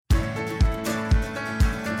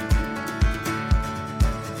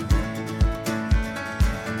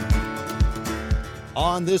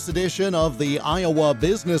On this edition of the Iowa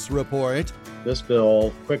Business Report, this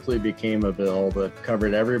bill quickly became a bill that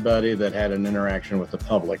covered everybody that had an interaction with the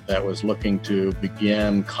public that was looking to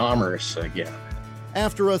begin commerce again.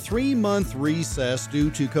 After a 3-month recess due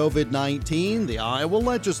to COVID-19, the Iowa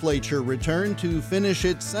legislature returned to finish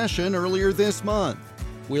its session earlier this month.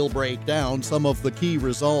 We'll break down some of the key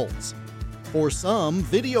results. For some,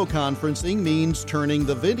 video conferencing means turning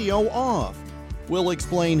the video off. We'll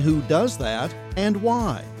explain who does that and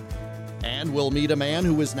why. And we'll meet a man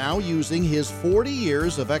who is now using his 40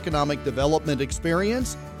 years of economic development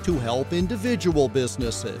experience to help individual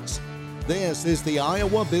businesses. This is the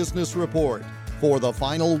Iowa Business Report for the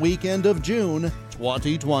final weekend of June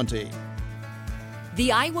 2020.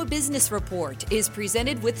 The Iowa Business Report is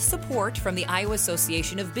presented with support from the Iowa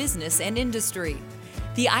Association of Business and Industry.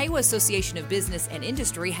 The Iowa Association of Business and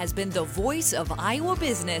Industry has been the voice of Iowa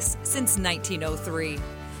business since 1903.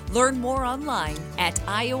 Learn more online at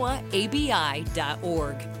iowaabi.org.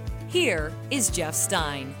 Here is Jeff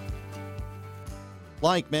Stein.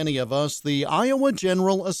 Like many of us, the Iowa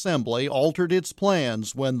General Assembly altered its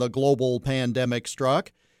plans when the global pandemic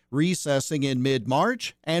struck, recessing in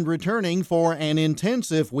mid-March and returning for an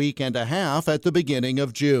intensive week and a half at the beginning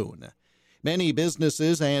of June. Many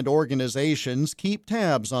businesses and organizations keep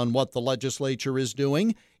tabs on what the legislature is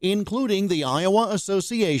doing, including the Iowa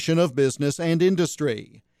Association of Business and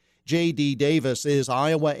Industry. J.D. Davis is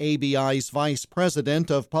Iowa ABI's Vice President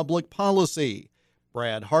of Public Policy.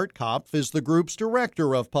 Brad Hartkopf is the group's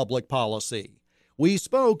Director of Public Policy. We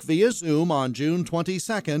spoke via Zoom on June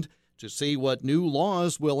 22nd to see what new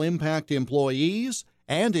laws will impact employees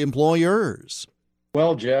and employers.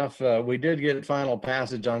 Well, Jeff, we did get final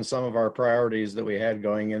passage on some of our priorities that we had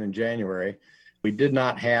going in January. We did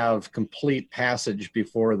not have complete passage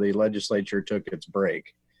before the legislature took its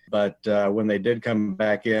break. But when they did come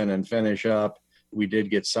back in and finish up, we did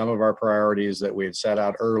get some of our priorities that we had set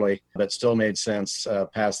out early that still made sense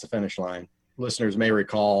past the finish line. Listeners may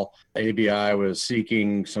recall ABI was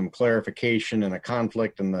seeking some clarification and a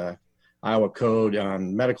conflict in the Iowa Code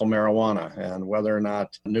on medical marijuana and whether or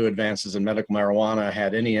not new advances in medical marijuana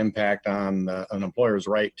had any impact on an employer's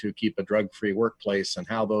right to keep a drug-free workplace and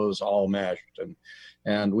how those all meshed.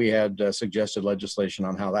 And we had suggested legislation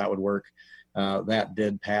on how that would work. That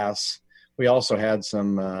did pass. We also had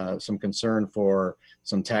some concern for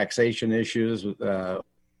some taxation issues.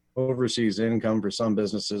 Overseas income for some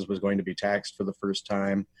businesses was going to be taxed for the first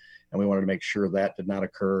time, and we wanted to make sure that did not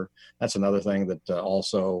occur. That's another thing that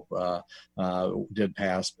also did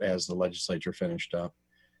pass as the legislature finished up.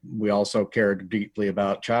 We also cared deeply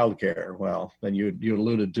about childcare. Well, then you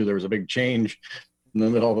alluded to there was a big change in the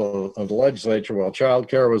middle of the legislature. Well,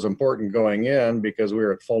 childcare was important going in because we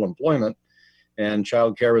were at full employment, and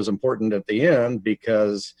childcare was important at the end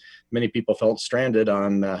because many people felt stranded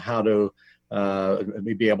on how to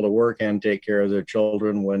be able to work and take care of their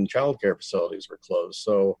children when childcare facilities were closed.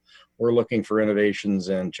 So we're looking for innovations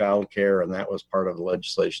in childcare, and that was part of the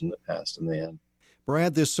legislation that passed in the end.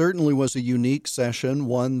 Brad, this certainly was a unique session,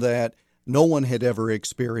 one that no one had ever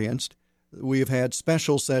experienced. We have had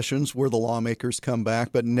special sessions where the lawmakers come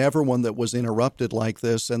back, but never one that was interrupted like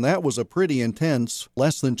this. And that was a pretty intense,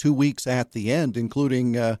 less than 2 weeks at the end,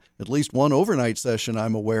 including at least one overnight session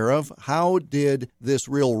I'm aware of. How did this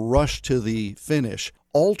real rush to the finish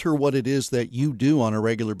alter what it is that you do on a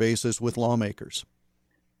regular basis with lawmakers?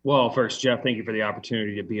 Well, first, Jeff, thank you for the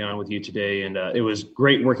opportunity to be on with you today. And it was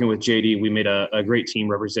great working with JD. We made a great team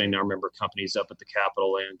representing our member companies up at the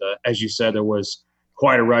Capitol. And as you said, there was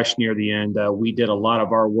quite a rush near the end. We did a lot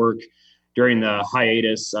of our work during the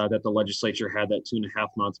hiatus that the legislature had, that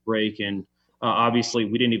 2.5-month break. And obviously,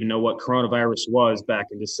 we didn't even know what coronavirus was back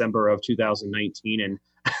in December of 2019. And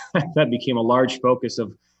that became a large focus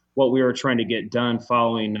of what we were trying to get done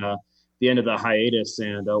following the end of the hiatus.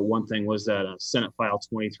 And one thing was that Senate File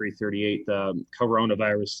 2338, the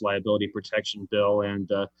Coronavirus Liability Protection Bill,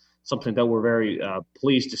 and something that we're very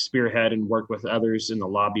pleased to spearhead and work with others in the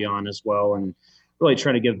lobby on as well. And really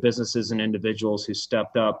trying to give businesses and individuals who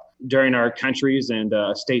stepped up during our country's and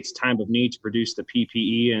state's time of need to produce the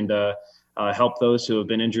PPE and help those who have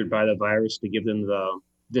been injured by the virus, to give them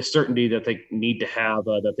the certainty that they need to have,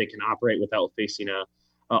 that they can operate without facing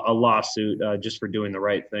a lawsuit just for doing the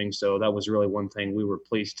right thing. So that was really one thing we were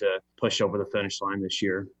pleased to push over the finish line this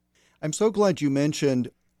year. I'm so glad you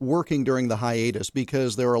mentioned working during the hiatus,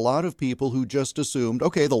 because there are a lot of people who just assumed,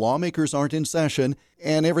 okay, the lawmakers aren't in session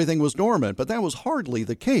and everything was dormant. But that was hardly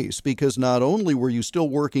the case, because not only were you still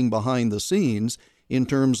working behind the scenes in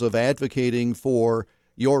terms of advocating for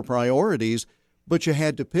your priorities, but you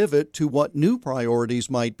had to pivot to what new priorities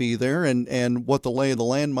might be there and what the lay of the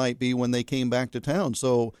land might be when they came back to town.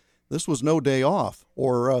 So this was no day off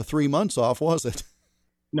or 3 months off, was it?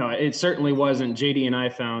 No, it certainly wasn't. JD and I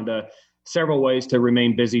found several ways to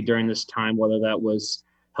remain busy during this time, whether that was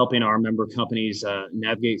helping our member companies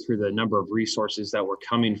navigate through the number of resources that were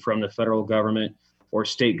coming from the federal government or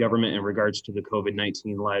state government in regards to the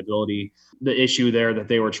COVID-19 liability, the issue there that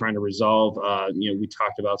they were trying to resolve. We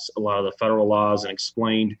talked about a lot of the federal laws and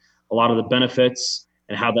explained a lot of the benefits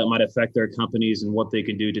and how that might affect their companies and what they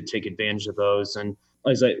can do to take advantage of those. And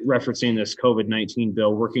as I referencing this COVID-19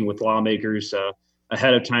 bill, working with lawmakers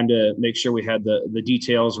ahead of time to make sure we had the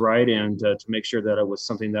details right and to make sure that it was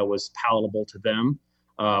something that was palatable to them.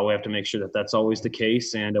 We have to make sure that that's always the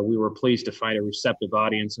case. And we were pleased to find a receptive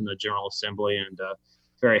audience in the General Assembly and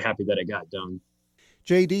very happy that it got done.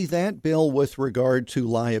 JD, that bill with regard to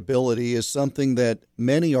liability is something that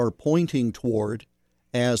many are pointing toward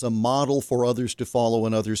as a model for others to follow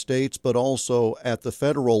in other states, but also at the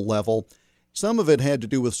federal level. Some of it had to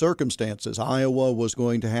do with circumstances. Iowa was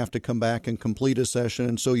going to have to come back and complete a session,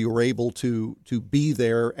 and so you were able to be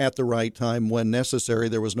there at the right time when necessary.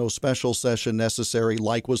 There was no special session necessary,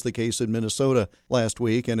 like was the case in Minnesota last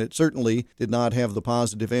week, and it certainly did not have the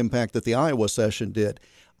positive impact that the Iowa session did.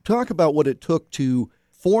 Talk about what it took to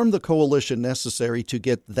form the coalition necessary to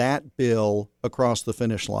get that bill across the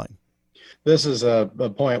finish line. This is a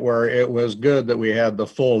point where it was good that we had the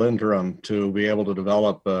full interim to be able to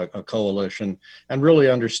develop a coalition and really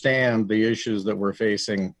understand the issues that we're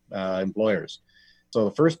facing employers. So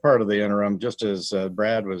the first part of the interim, just as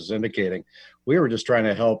Brad was indicating, we were just trying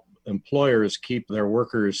to help employers keep their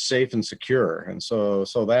workers safe and secure. And so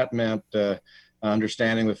that meant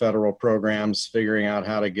understanding the federal programs, figuring out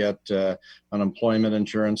how to get unemployment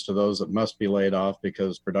insurance to those that must be laid off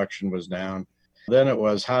because production was down. Then it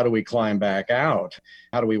was, how do we climb back out?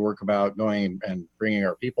 How do we work about going and bringing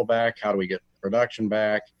our people back? How do we get production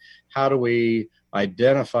back? How do we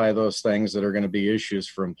identify those things that are going to be issues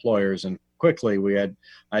for employers? And quickly, we had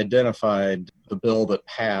identified the bill that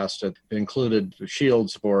passed. It included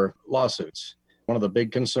shields for lawsuits. One of the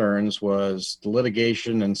big concerns was the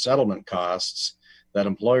litigation and settlement costs that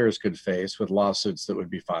employers could face with lawsuits that would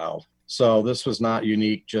be filed. So this was not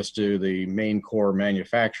unique just to the main core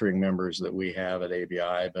manufacturing members that we have at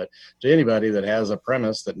ABI, but to anybody that has a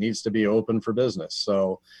premise that needs to be open for business.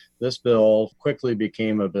 So this bill quickly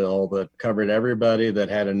became a bill that covered everybody that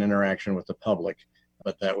had an interaction with the public,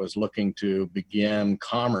 but that was looking to begin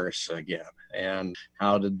commerce again. And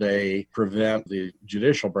how did they prevent the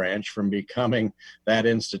judicial branch from becoming that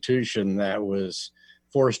institution that was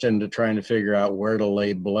forced into trying to figure out where to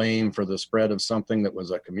lay blame for the spread of something that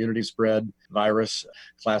was a community spread virus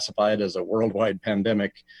classified as a worldwide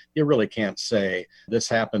pandemic? You really can't say this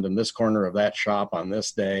happened in this corner of that shop on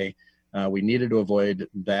this day. We needed to avoid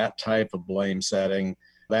that type of blame setting,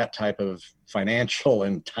 that type of financial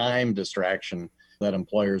and time distraction that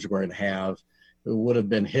employers were going to have. It would have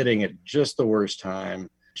been hitting at just the worst time,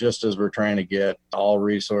 just as we're trying to get all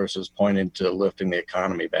resources pointed to lifting the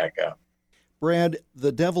economy back up. Brad,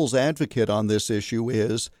 the devil's advocate on this issue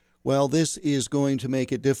is, well, this is going to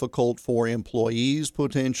make it difficult for employees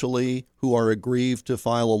potentially who are aggrieved to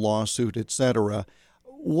file a lawsuit, etc.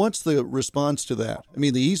 What's the response to that? I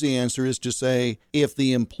mean, the easy answer is to say, if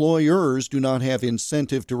the employers do not have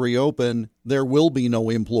incentive to reopen, there will be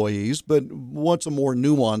no employees. But what's a more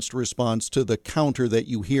nuanced response to the counter that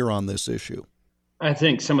you hear on this issue? I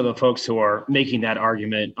think some of the folks who are making that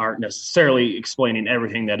argument aren't necessarily explaining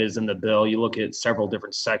everything that is in the bill. You look at several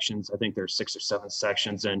different sections. I think there's 6 or 7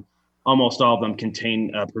 sections, and almost all of them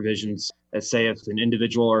contain provisions that say if an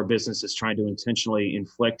individual or a business is trying to intentionally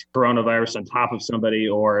inflict coronavirus on top of somebody,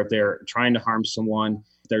 or if they're trying to harm someone,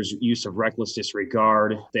 there's use of reckless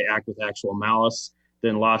disregard, they act with actual malice,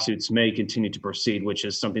 then lawsuits may continue to proceed, which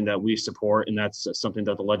is something that we support. And that's something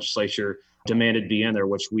that the legislature demanded be in there,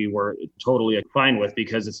 which we were totally fine with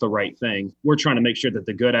because it's the right thing. We're trying to make sure that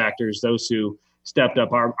the good actors, those who stepped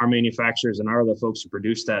up, our manufacturers and are the folks who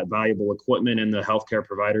produced that valuable equipment, and the healthcare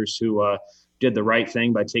providers who did the right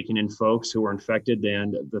thing by taking in folks who were infected,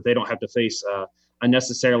 and that they don't have to face a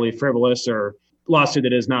unnecessarily frivolous or lawsuit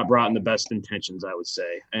that is not brought in the best intentions, I would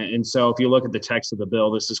say. And so if you look at the text of the bill,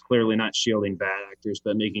 this is clearly not shielding bad actors,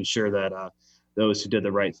 but making sure that those who did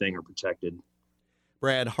the right thing are protected.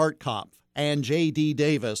 Brad Hartkopf and J.D.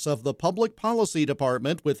 Davis of the Public Policy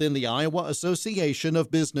Department within the Iowa Association of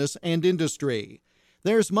Business and Industry.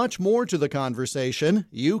 There's much more to the conversation.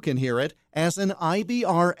 You can hear it as an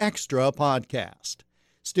IBR Extra podcast.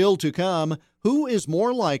 Still to come, who is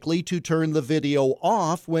more likely to turn the video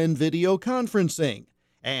off when video conferencing?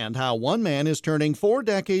 and how one man is turning 4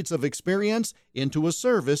 decades of experience into a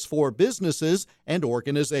service for businesses and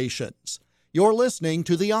organizations. You're listening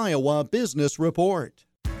to the Iowa Business Report.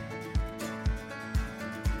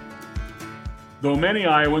 Though many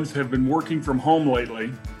Iowans have been working from home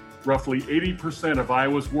lately, roughly 80% of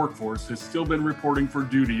Iowa's workforce has still been reporting for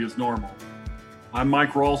duty as normal. I'm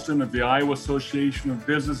Mike Ralston of the Iowa Association of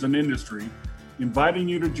Business and Industry, inviting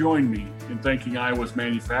you to join me in thanking Iowa's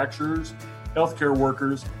manufacturers, healthcare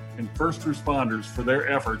workers, and first responders for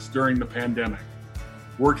their efforts during the pandemic.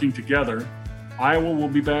 Working together, Iowa will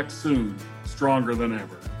be back soon, stronger than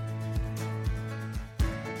ever.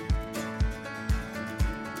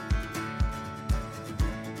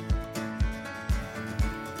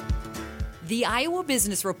 The Iowa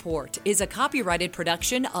Business Report is a copyrighted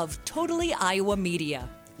production of Totally Iowa Media,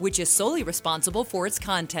 which is solely responsible for its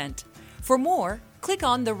content. For more, click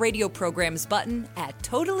on the radio programs button at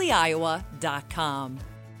totallyiowa.com.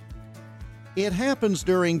 It happens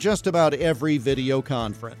during just about every video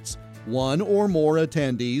conference. One or more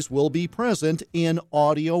attendees will be present in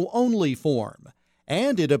audio-only form,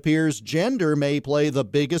 and it appears gender may play the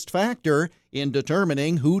biggest factor in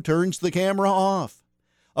determining who turns the camera off.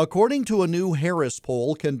 According to a new Harris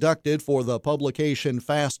poll conducted for the publication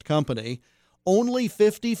Fast Company, only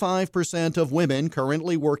 55% of women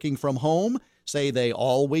currently working from home say they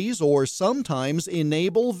always or sometimes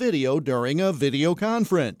enable video during a video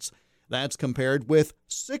conference. That's compared with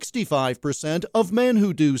 65% of men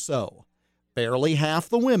who do so. Barely half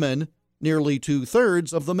the women, nearly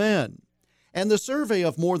 2/3 of the men. And the survey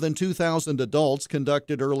of more than 2,000 adults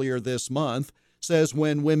conducted earlier this month says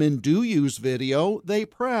when women do use video, they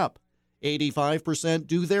prep. 85%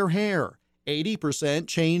 do their hair. 80%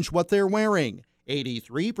 change what they're wearing.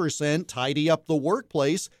 83% tidy up the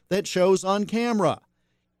workplace that shows on camera.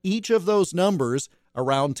 Each of those numbers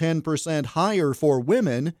around 10% higher for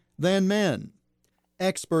women than men.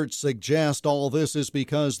 Experts suggest all this is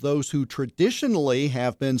because those who traditionally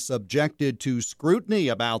have been subjected to scrutiny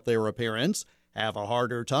about their appearance have a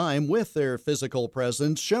harder time with their physical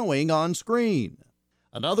presence showing on screen.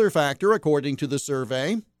 Another factor, according to the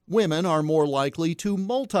survey, women are more likely to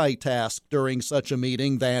multitask during such a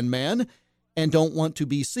meeting than men and don't want to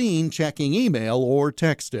be seen checking email or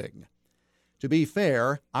texting. To be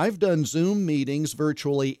fair, I've done Zoom meetings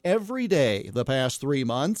virtually every day the past 3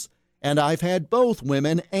 months, and I've had both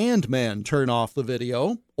women and men turn off the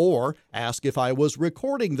video or ask if I was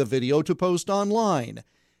recording the video to post online.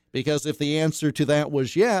 Because if the answer to that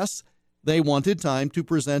was yes, they wanted time to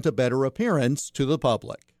present a better appearance to the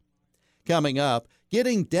public. Coming up,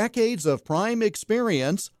 getting decades of prime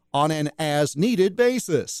experience on an as-needed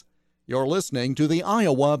basis. You're listening to the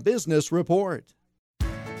Iowa Business Report.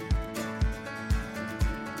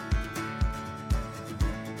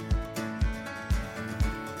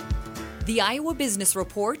 The Iowa Business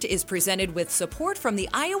Report is presented with support from the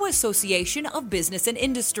Iowa Association of Business and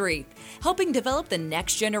Industry, helping develop the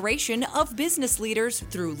next generation of business leaders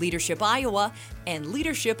through Leadership Iowa and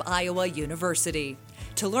Leadership Iowa University.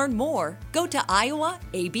 To learn more, go to iowaabi.org.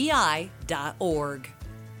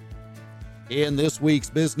 In this week's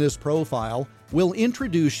Business Profile, we'll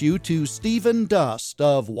introduce you to Stephen Dust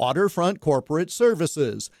of Waterfront Corporate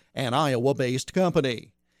Services, an Iowa-based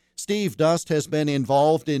company. Steve Dust has been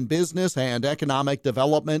involved in business and economic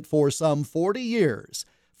development for some 40 years,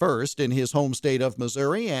 first in his home state of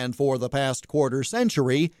Missouri and for the past quarter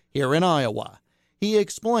century here in Iowa. He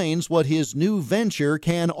explains what his new venture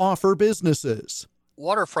can offer businesses.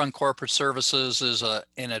 Waterfront Corporate Services is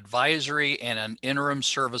an advisory and an interim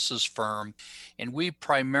services firm, and we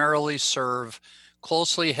primarily serve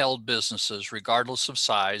closely held businesses, regardless of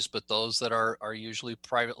size, but those that are usually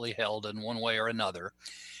privately held in one way or another,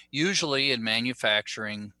 usually in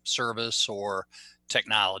manufacturing, service, or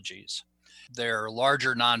technologies. They're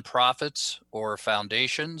larger nonprofits or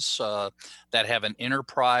foundations that have an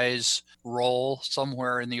enterprise role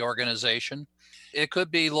somewhere in the organization. It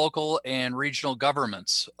could be local and regional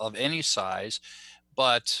governments of any size,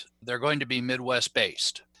 but they're going to be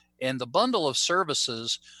Midwest-based. And the bundle of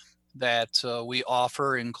services that we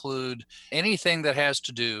offer include anything that has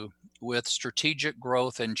to do with strategic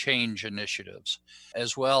growth and change initiatives,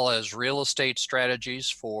 as well as real estate strategies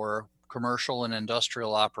for commercial and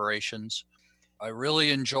industrial operations. I really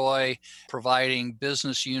enjoy providing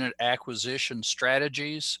business unit acquisition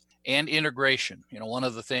strategies and integration. One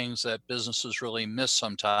of the things that businesses really miss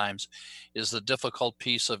sometimes is the difficult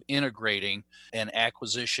piece of integrating an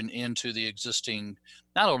acquisition into the existing,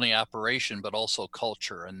 not only operation, but also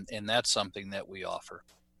culture. And that's something that we offer.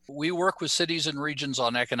 We work with cities and regions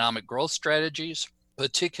on economic growth strategies,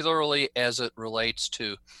 particularly as it relates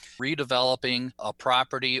to redeveloping a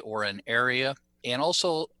property or an area, and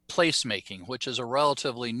also placemaking, which is a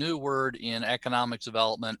relatively new word in economic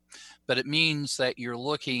development, but it means that you're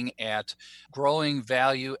looking at growing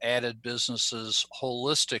value-added businesses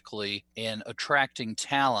holistically and attracting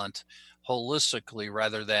talent holistically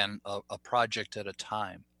rather than a project at a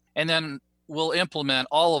time. And then we'll implement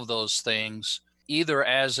all of those things either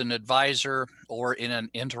as an advisor or in an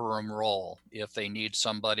interim role. If they need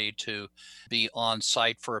somebody to be on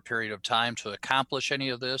site for a period of time to accomplish any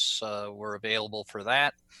of this, we're available for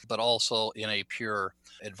that, but also in a pure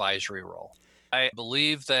advisory role. I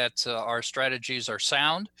believe that our strategies are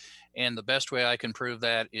sound, and the best way I can prove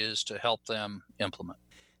that is to help them implement.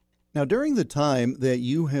 Now, during the time that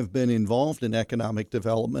you have been involved in economic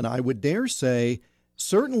development, I would dare say,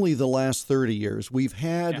 certainly the last 30 years, we've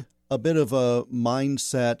had a bit of a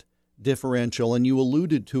mindset differential, and you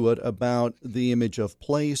alluded to it about the image of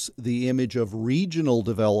place, the image of regional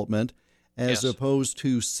development, as opposed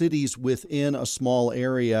to cities within a small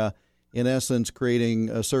area, in essence, creating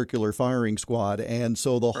a circular firing squad. And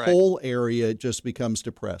so the whole area just becomes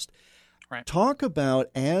depressed. Talk about,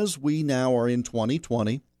 as we now are in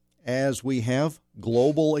 2020, as we have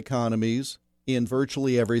global economies in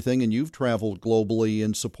virtually everything, and you've traveled globally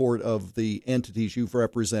in support of the entities you've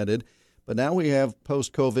represented, but now we have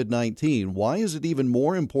post-COVID-19. Why is it even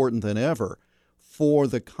more important than ever for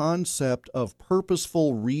the concept of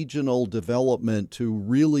purposeful regional development to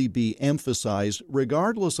really be emphasized,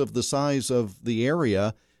 regardless of the size of the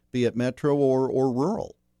area, be it metro or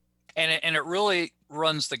rural? And it really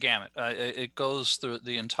runs the gamut. It goes through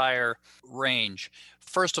the entire range.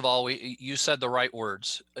 First of all, you said the right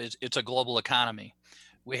words. It's a global economy.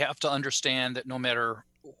 We have to understand that no matter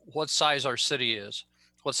what size our city is,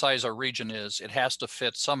 what size our region is, it has to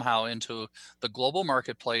fit somehow into the global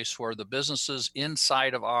marketplace where the businesses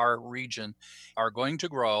inside of our region are going to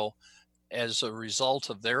grow as a result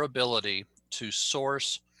of their ability to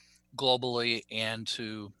source globally and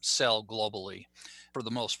to sell globally. For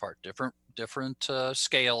the most part, different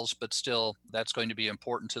scales, but still that's going to be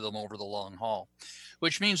important to them over the long haul,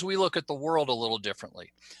 which means we look at the world a little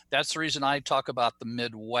differently. That's the reason I talk about the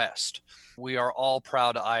Midwest. We are all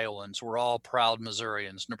proud Iowans. We're all proud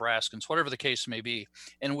Missourians, Nebraskans, whatever the case may be.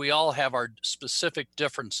 And we all have our specific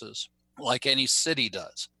differences like any city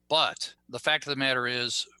does. But the fact of the matter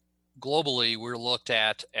is, globally, we're looked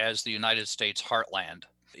at as the United States heartland.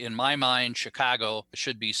 In my mind, Chicago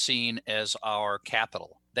should be seen as our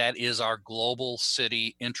capital. That is our global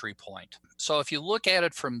city entry point. So if you look at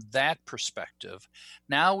it from that perspective,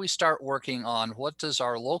 now we start working on what does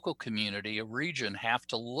our local community, a region, have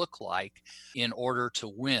to look like in order to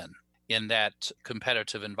win in that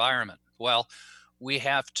competitive environment. Well, we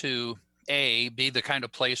have to, A, be the kind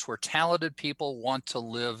of place where talented people want to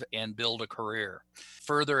live and build a career.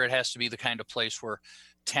 Further, it has to be the kind of place where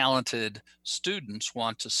talented students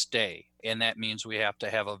want to stay. And that means we have to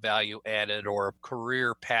have a value added or a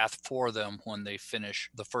career path for them when they finish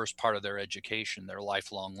the first part of their education, their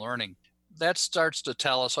lifelong learning. That starts to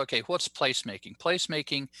tell us, okay, what's placemaking?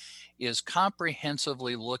 Placemaking is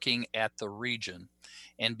comprehensively looking at the region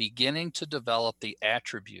and beginning to develop the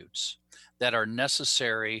attributes that are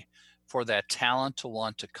necessary for that talent to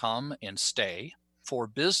want to come and stay, for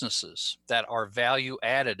businesses that are value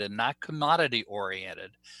added and not commodity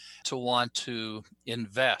oriented to want to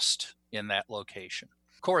invest in that location.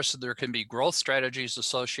 Of course, there can be growth strategies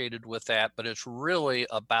associated with that, but it's really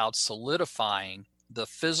about solidifying the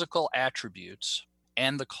physical attributes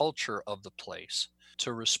and the culture of the place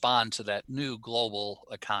to respond to that new global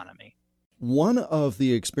economy. One of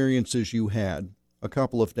the experiences you had a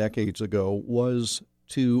couple of decades ago was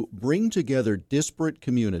to bring together disparate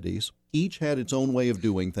communities. Each had its own way of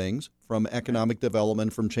doing things, from economic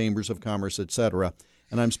development, from chambers of commerce, etc.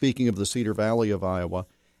 And I'm speaking of the Cedar Valley of Iowa.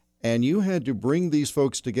 And you had to bring these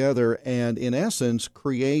folks together and, in essence,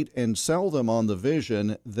 create and sell them on the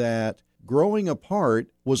vision that growing apart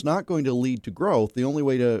was not going to lead to growth. The only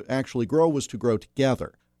way to actually grow was to grow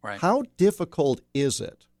together. Right. How difficult is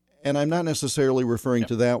it? And I'm not necessarily referring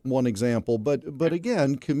to that one example, but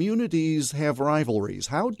again, communities have rivalries.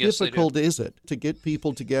 How difficult is it to get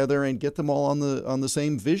people together and get them all on the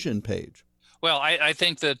same vision page? Well, I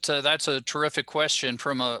think that that's a terrific question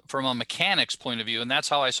from a mechanic's point of view, and that's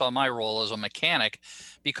how I saw my role as a mechanic,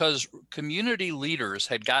 because community leaders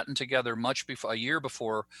had gotten together a year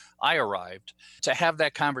before I arrived to have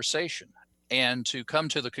that conversation and to come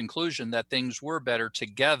to the conclusion that things were better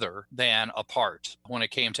together than apart when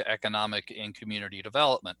it came to economic and community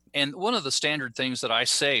development. And one of the standard things that I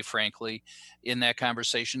say, frankly, in that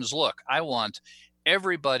conversation is, look, I want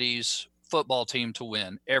everybody's football team to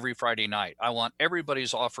win every Friday night. I want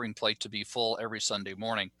everybody's offering plate to be full every Sunday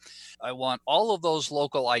morning. I want all of those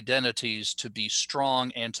local identities to be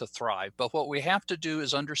strong and to thrive. But what we have to do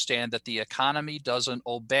is understand that the economy doesn't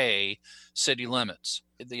obey city limits.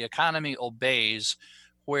 The economy obeys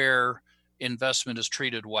where investment is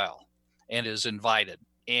treated well and is invited.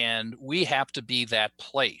 And we have to be that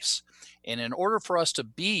place. And in order for us to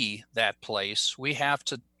be that place, we have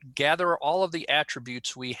to gather all of the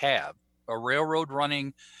attributes we have. A railroad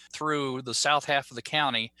running through the south half of the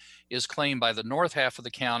county is claimed by the north half of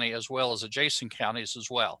the county as well as adjacent counties as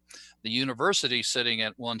well. The university sitting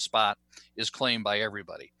at one spot is claimed by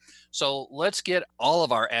everybody. So let's get all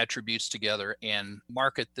of our attributes together and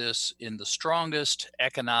market this in the strongest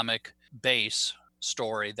economic base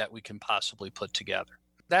story that we can possibly put together.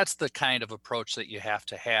 That's the kind of approach that you have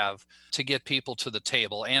to get people to the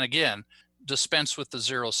table. And again, dispense with the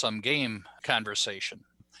zero-sum game conversation.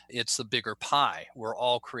 It's the bigger pie. We're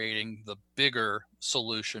all creating the bigger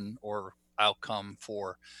solution or outcome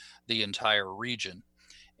for the entire region,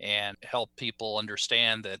 and help people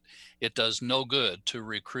understand that it does no good to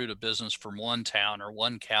recruit a business from one town or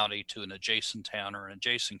one county to an adjacent town or an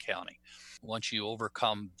adjacent county. Once you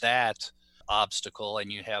overcome that obstacle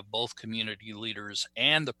and you have both community leaders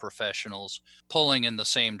and the professionals pulling in the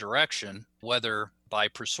same direction, whether by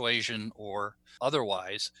persuasion or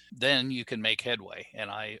otherwise, then you can make headway. And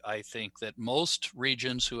I think that most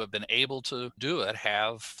regions who have been able to do it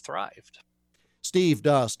have thrived. Steve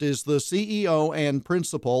Dust is the CEO and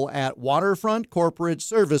principal at Waterfront Corporate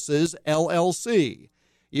Services, LLC.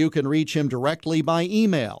 You can reach him directly by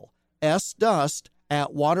email,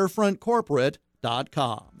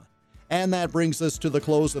 sdust@waterfrontcorporate.com. And that brings us to the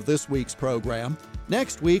close of this week's program.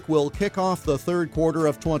 Next week, we'll kick off the third quarter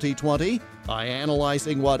of 2020 by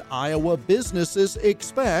analyzing what Iowa businesses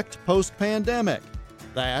expect post-pandemic.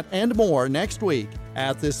 That and more next week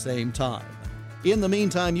at this same time. In the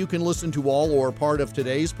meantime, you can listen to all or part of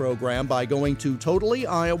today's program by going to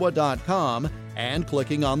totallyiowa.com and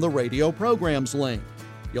clicking on the radio programs link.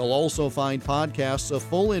 You'll also find podcasts of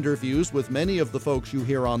full interviews with many of the folks you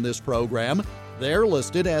hear on this program. They're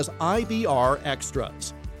listed as IBR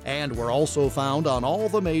Extras. And we're also found on all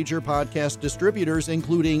the major podcast distributors,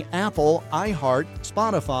 including Apple, iHeart,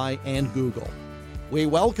 Spotify, and Google. We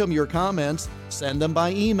welcome your comments. Send them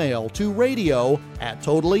by email to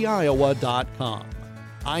radio@totallyiowa.com.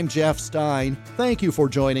 I'm Jeff Stein. Thank you for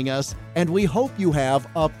joining us, and we hope you have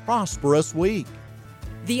a prosperous week.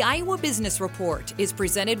 The Iowa Business Report is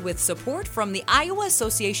presented with support from the Iowa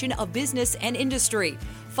Association of Business and Industry.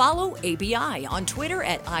 Follow ABI on Twitter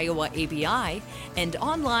at IowaABI and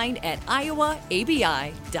online at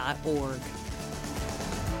iowaabi.org.